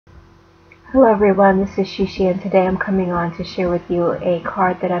Hello everyone, this is Sheshe and today I'm coming on to share with you a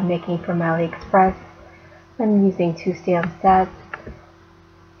card that I'm making from AliExpress. I'm using 2 stamp sets,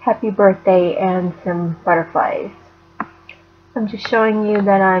 happy birthday, and some butterflies. I'm just showing you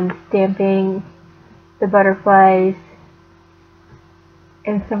that I'm stamping the butterflies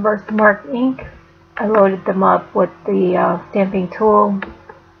in some Versamark ink. I loaded them up with the stamping tool,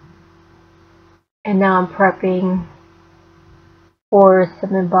 and now I'm prepping for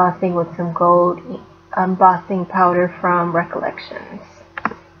some embossing with some gold embossing powder from Recollections.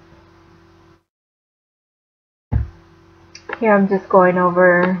 Here I'm just going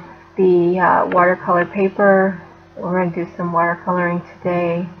over the watercolor paper. We're going to do some watercoloring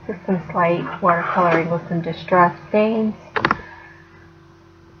today, just some slight watercoloring with some distress stains.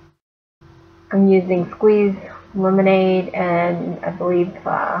 I'm using squeezed lemonade and I believe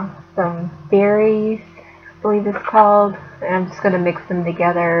some berries, I believe it's called. And I'm just going to mix them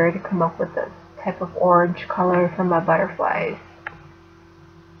together to come up with a type of orange color for my butterflies.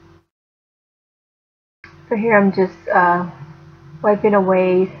 So here I'm just wiping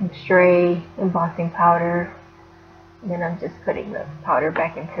away some stray embossing powder, and then I'm just putting the powder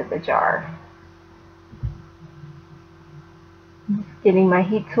back into the jar. Getting my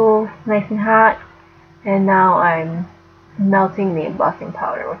heat tool nice and hot, and now I'm melting the embossing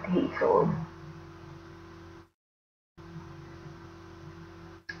powder with the heat tool.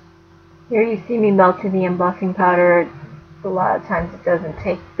 Here you see me melting the embossing powder. A lot of times it doesn't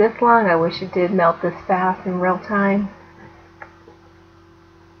take this long. I wish it did melt this fast in real time.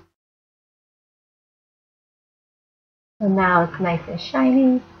 So now it's nice and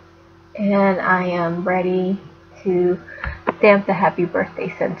shiny, and I am ready to stamp the happy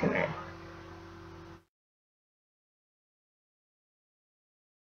birthday sentiment.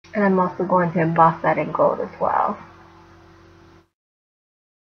 And I'm also going to emboss that in gold as well.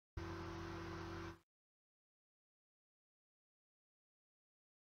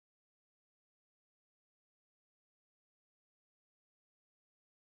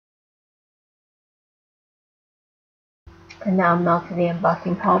 And now I'm melting the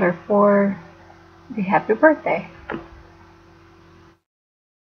embossing powder for the happy birthday.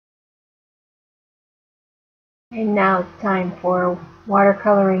 And now it's time for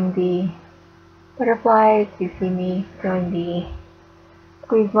watercoloring the butterflies. You see me doing the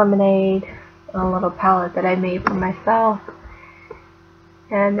squeezed lemonade on a little palette that I made for myself.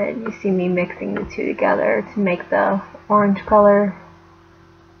 And then you see me mixing the two together to make the orange color.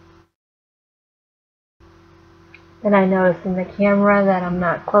 Then I noticed in the camera that I'm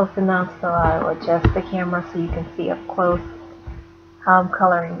not close enough, so I'll adjust the camera so you can see up close how I'm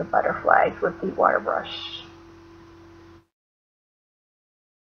coloring the butterflies with the water brush.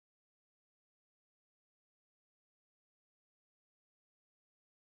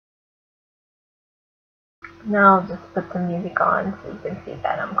 Now I'll just put the music on so you can see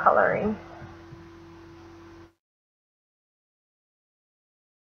that I'm coloring.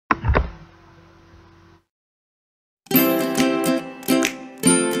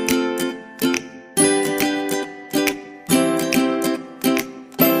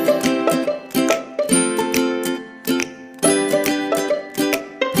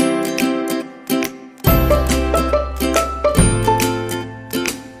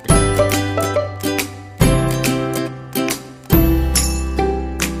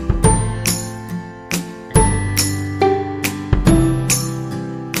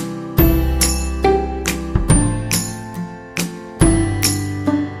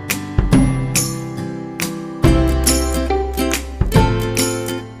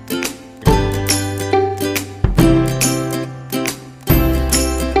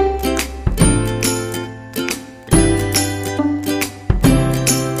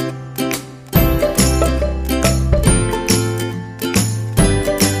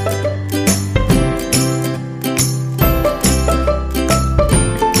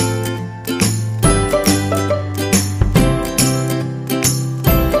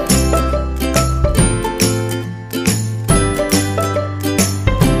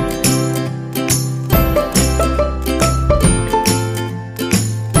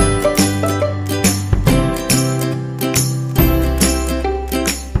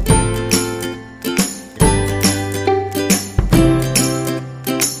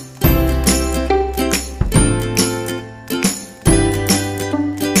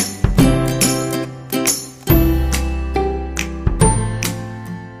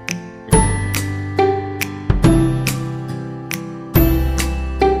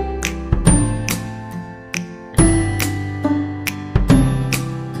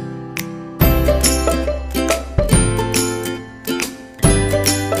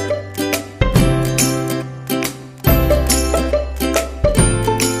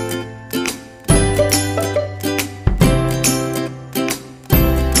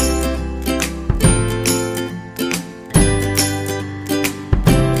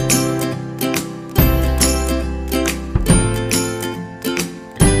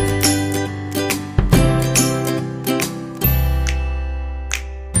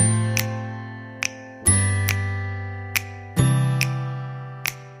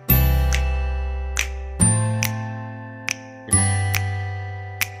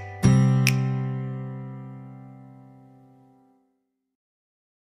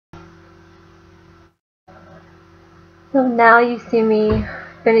 So now you see me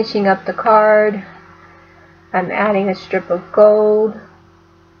finishing up the card. I'm adding a strip of gold,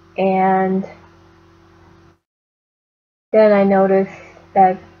 and then I notice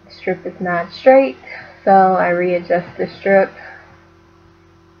that the strip is not straight, so I readjust the strip.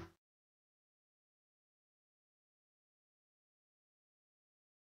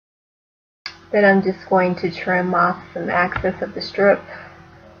 Then I'm just going to trim off some excess of the strip.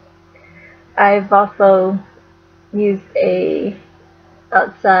 I've also used a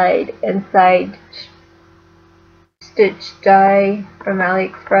outside inside stitch die from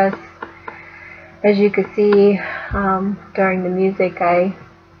AliExpress. As you can see, during the music I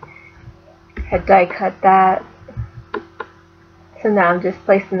had die cut that. So now I'm just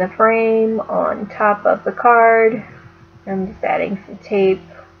placing the frame on top of the card. I'm just adding some tape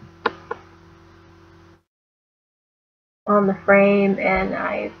on the frame, and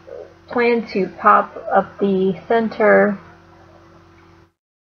I plan to pop up the center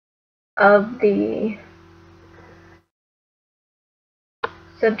of the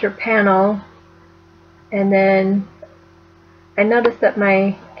center panel, and then I noticed that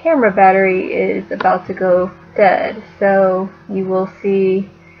my camera battery is about to go dead, so you will see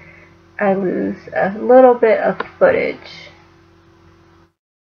I lose a little bit of footage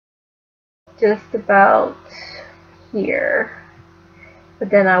just about here, but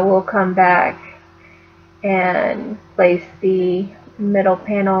then I will come back and place the middle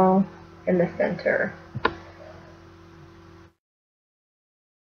panel in the center.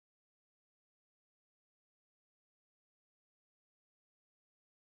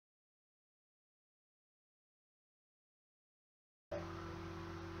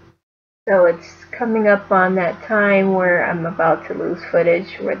 So it's coming up on that time where I'm about to lose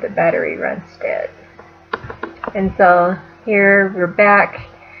footage, where the battery runs dead. And so here we're back,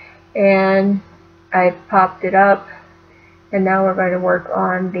 and I popped it up, and now we're going to work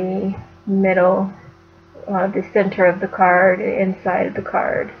on the middle, the center of the card, the inside of the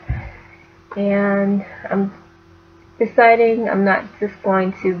card. And I'm deciding I'm not just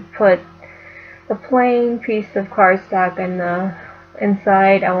going to put a plain piece of cardstock in the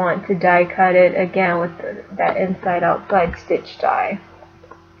inside. I want to die cut it again with that inside outside stitch die.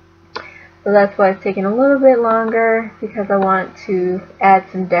 So that's why it's taking a little bit longer, because I want to add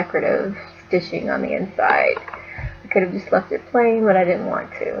some decorative stitching on the inside. I could have just left it plain, but I didn't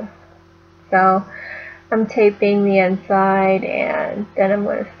want to. So I'm taping the inside, and then I'm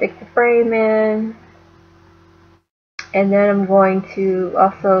going to stick the frame in, and then I'm going to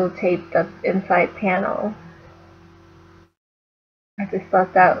also tape the inside panel. I just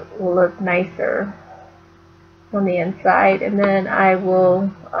thought that will look nicer on the inside, and then I will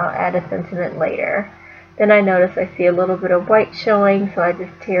add a sentiment later. Then I notice I see a little bit of white showing, so I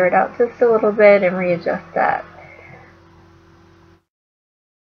just tear it out just a little bit and readjust that.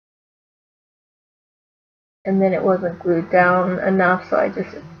 And then it wasn't glued down enough, so I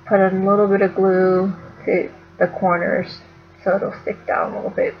just put in a little bit of glue to the corners so it'll stick down a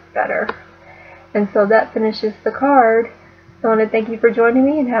little bit better. And so that finishes the card. So I want to thank you for joining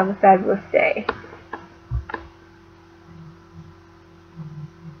me, and have a fabulous day.